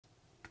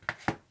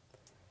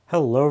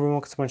Hello everyone,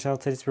 welcome to my channel.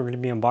 Today we're going to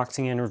be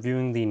unboxing and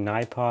reviewing the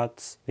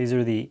Nypots. These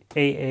are the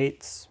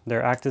A8s.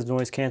 They're active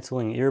noise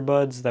canceling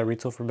earbuds that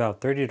retail for about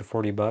 30 to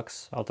 40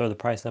 bucks. I'll throw the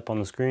price up on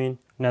the screen.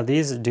 Now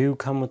these do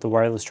come with the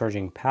wireless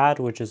charging pad,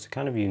 which is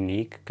kind of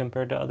unique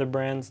compared to other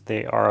brands.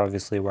 They are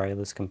obviously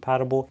wireless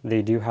compatible.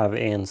 They do have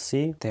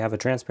ANC. They have a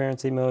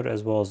transparency mode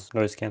as well as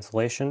noise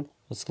cancellation.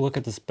 Let's look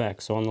at the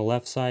specs. So on the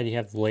left side you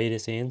have the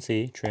latest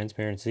ANC,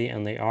 transparency,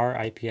 and they are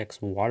IPX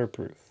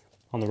waterproof.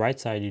 On the right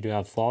side you do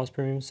have flawless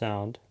premium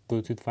sound,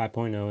 Bluetooth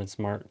 5.0 and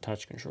smart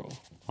touch control.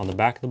 On the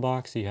back of the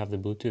box, you have the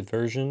Bluetooth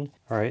version.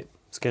 All right,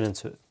 let's get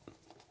into it.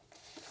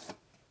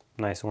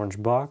 Nice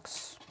orange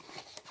box.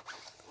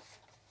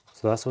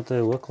 So that's what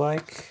they look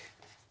like.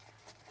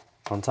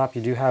 On top,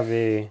 you do have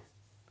a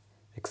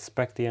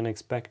expect the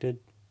unexpected.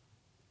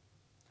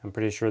 I'm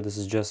pretty sure this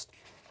is just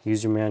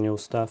user manual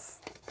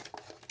stuff.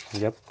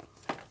 Yep.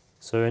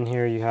 So in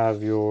here you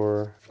have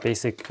your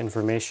basic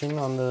information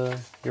on the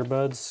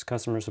earbuds,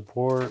 customer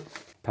support,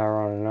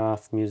 power on and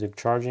off, music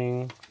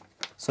charging.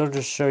 So it'll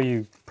just show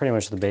you pretty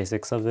much the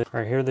basics of it. All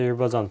right, here are the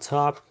earbuds on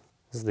top.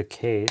 This is the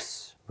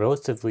case,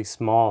 relatively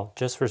small.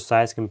 Just for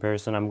size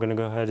comparison, I'm gonna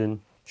go ahead and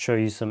show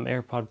you some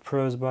AirPod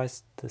Pros by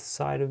the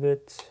side of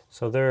it.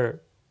 So they're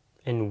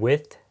in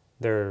width,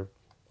 they're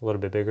a little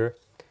bit bigger.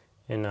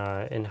 In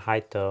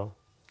height though,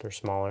 they're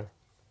smaller.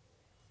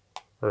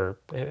 Or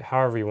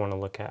however you wanna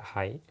look at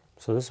height.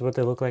 So this is what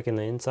they look like in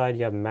the inside.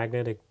 You have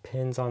magnetic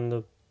pins on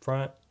the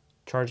front,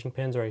 charging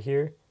pins right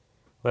here.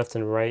 Left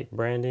and right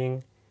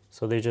branding,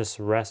 so they just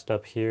rest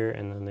up here,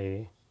 and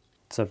then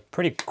it's a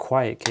pretty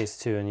quiet case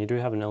too, and you do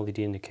have an LED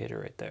indicator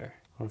right there.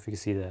 I don't know if you can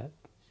see that.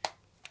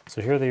 So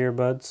here are the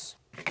earbuds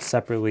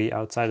separately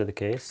outside of the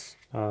case.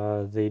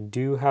 They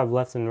do have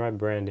left and right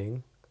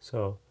branding,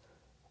 so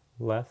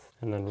left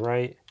and then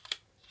right,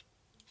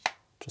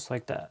 just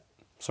like that.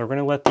 So we're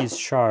gonna let these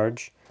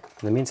charge.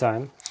 In the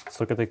meantime, let's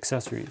look at the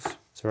accessories.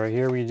 So right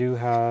here we do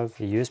have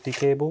a USB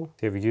cable.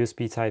 We have a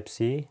USB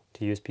Type-C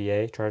to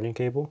USB-A charging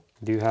cable.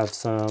 We do have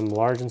some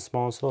large and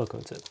small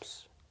silicone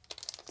tips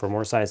for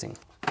more sizing,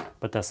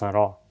 but that's not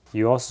all.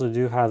 You also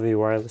do have a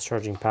wireless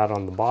charging pad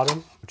on the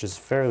bottom, which is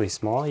fairly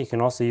small. You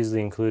can also use the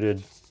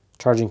included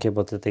charging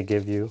cable that they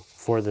give you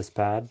for this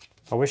pad.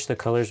 I wish the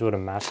colors would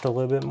have matched a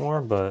little bit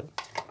more, but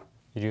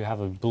you do have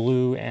a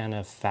blue and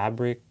a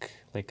fabric,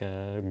 like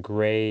a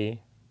gray,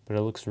 but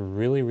it looks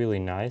really, really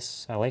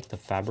nice. I like the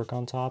fabric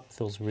on top, it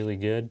feels really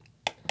good.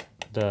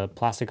 The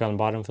plastic on the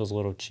bottom feels a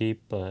little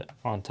cheap, but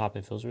on top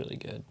it feels really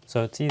good.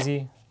 So it's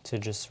easy to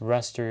just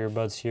rest your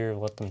earbuds here,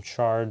 let them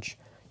charge.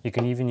 You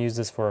can even use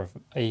this for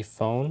a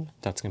phone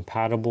that's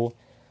compatible.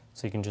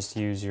 So you can just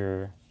use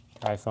your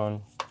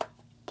iPhone,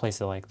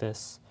 place it like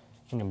this,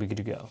 and you'll be good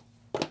to go.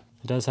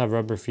 It does have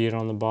rubber feet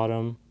on the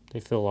bottom. They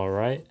feel all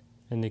right.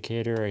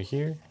 Indicator right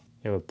here.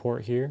 You have a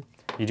port here.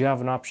 You do have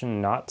an option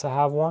not to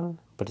have one,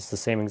 but it's the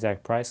same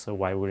exact price, so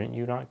why wouldn't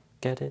you not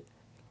get it?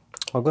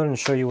 I'll go ahead and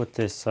show you what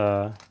this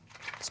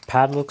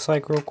pad looks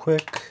like real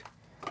quick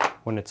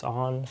when it's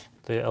on.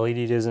 The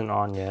LED isn't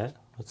on yet.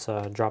 Let's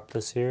drop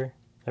this here.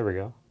 There we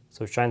go.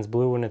 So it shines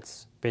blue when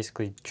it's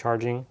basically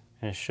charging,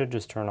 and it should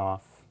just turn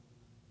off.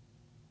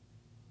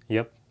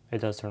 Yep, it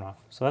does turn off.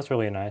 So that's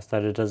really nice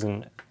that it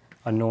doesn't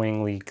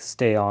annoyingly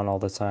stay on all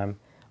the time,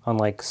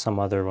 unlike some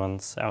other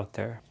ones out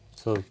there.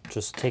 So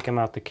just take them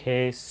out the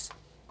case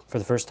for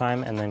the first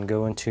time and then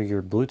go into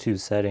your Bluetooth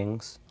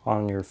settings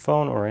on your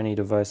phone or any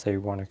device that you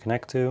want to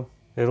connect to.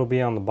 It'll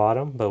be on the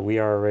bottom, but we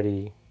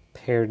already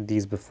paired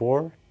these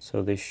before,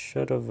 so they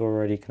should have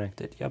already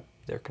connected. Yep,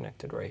 they're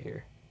connected right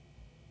here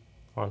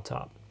on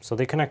top. So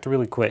they connect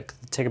really quick.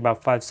 They take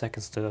about 5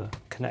 seconds to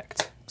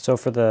connect. So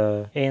for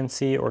the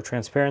ANC or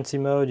transparency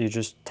mode, you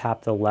just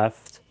tap the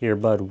left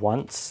earbud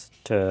once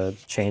to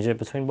change it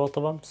between both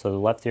of them. So the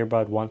left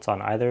earbud once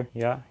on either.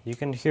 Yeah, you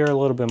can hear a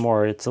little bit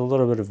more. It's a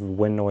little bit of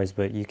wind noise,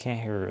 but you can't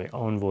hear your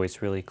own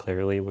voice really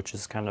clearly, which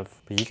is kind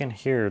of, but you can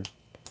hear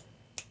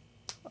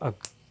a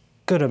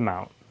good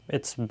amount.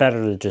 It's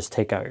better to just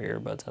take out your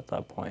earbuds at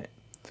that point.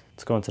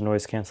 Let's go into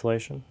noise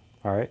cancellation.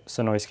 All right,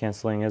 so noise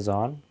canceling is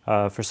on.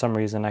 For some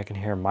reason, I can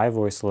hear my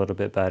voice a little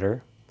bit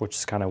better, which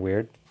is kind of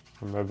weird.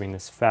 I'm rubbing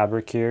this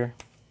fabric here.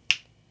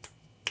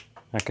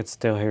 I could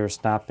still hear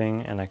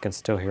snapping, and I can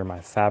still hear my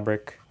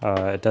fabric.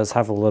 It does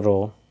have a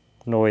little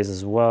noise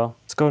as well.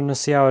 Let's go and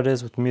see how it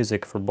is with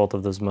music for both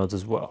of those modes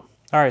as well.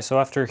 All right, so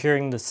after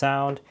hearing the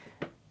sound,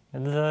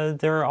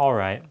 they're all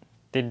right.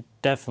 They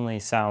definitely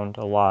sound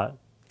a lot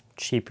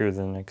cheaper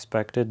than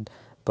expected,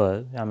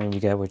 but I mean, you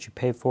get what you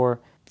pay for.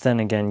 Then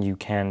again, you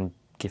can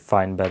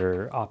find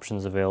better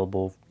options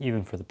available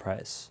even for the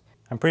price.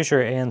 I'm pretty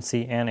sure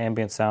ANC and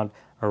ambient sound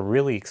are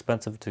really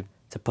expensive to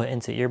put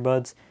into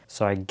earbuds,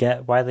 so I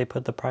get why they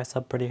put the price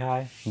up pretty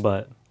high,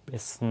 but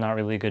it's not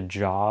really a good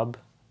job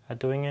at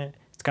doing it.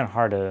 It's kind of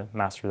hard to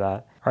master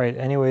that. All right,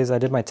 anyways, I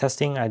did my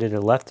testing. I did a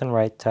left and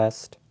right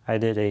test. I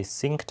did a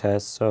sync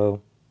test,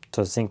 so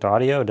to sync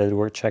audio, did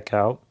work check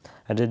out.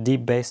 I did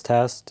deep bass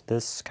test.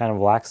 This kind of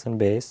lacks in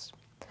bass,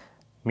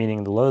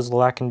 meaning the lows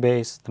lack in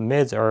bass. The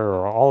mids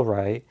are all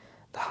right.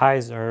 The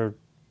highs are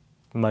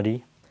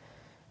muddy.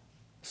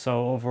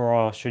 So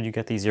overall, should you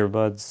get these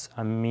earbuds?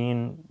 I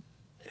mean,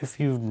 if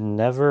you've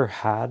never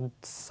had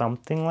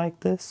something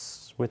like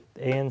this with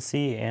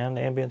ANC and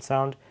ambient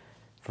sound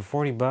for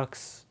 40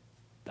 bucks,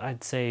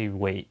 I'd say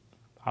wait.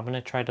 I'm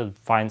gonna try to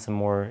find some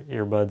more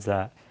earbuds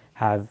that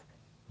have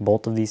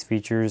both of these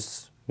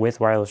features with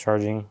wireless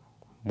charging,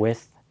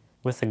 with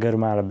a good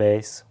amount of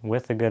bass,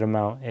 with a good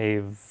amount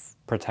of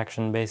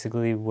protection.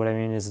 Basically, what I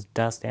mean is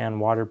dust and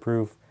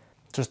waterproof.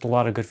 Just a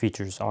lot of good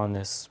features on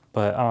this.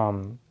 But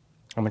I'm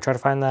gonna try to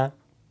find that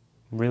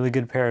really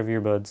good pair of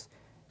earbuds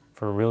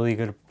for a really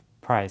good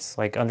price,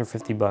 like under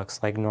 50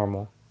 bucks, like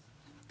normal.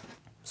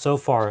 So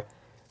far,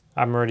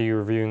 I'm already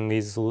reviewing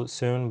these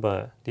soon,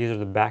 but these are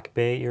the Back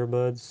Bay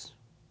earbuds.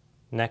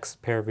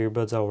 Next pair of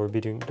earbuds I will be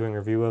doing a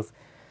review of.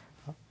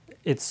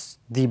 It's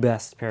the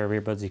best pair of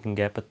earbuds you can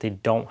get, but they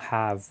don't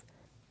have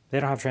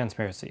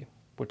transparency,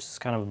 which is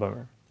kind of a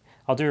bummer.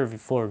 I'll do a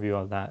full review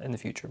of that in the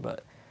future,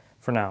 but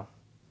for now,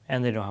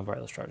 and they don't have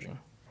wireless charging.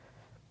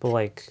 But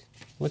like,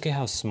 look at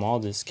how small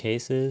this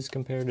case is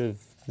compared to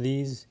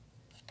these.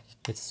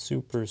 It's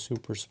super,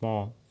 super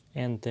small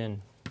and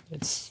thin.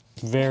 It's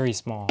very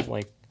small.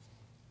 Like,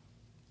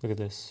 look at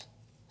this.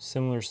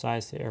 Similar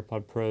size to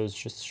AirPod Pros,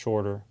 just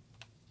shorter,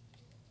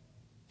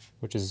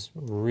 which is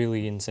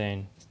really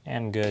insane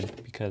and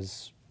good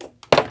because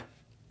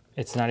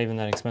it's not even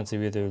that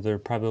expensive either. They're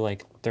probably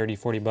like 30,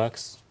 40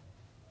 bucks.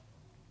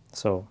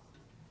 So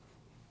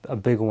a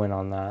big win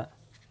on that.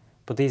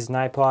 But these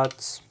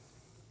Nypots,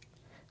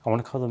 I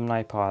want to call them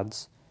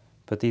Nypods,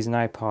 but these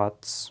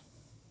Nypots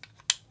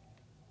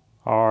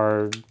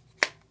are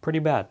pretty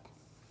bad.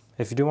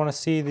 If you do want to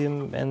see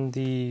them in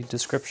the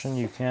description,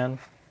 you can.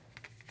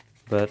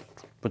 But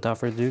without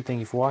further ado, thank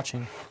you for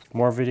watching.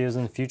 More videos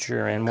in the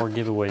future and more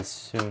giveaways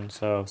soon.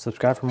 So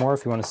subscribe for more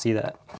if you want to see that.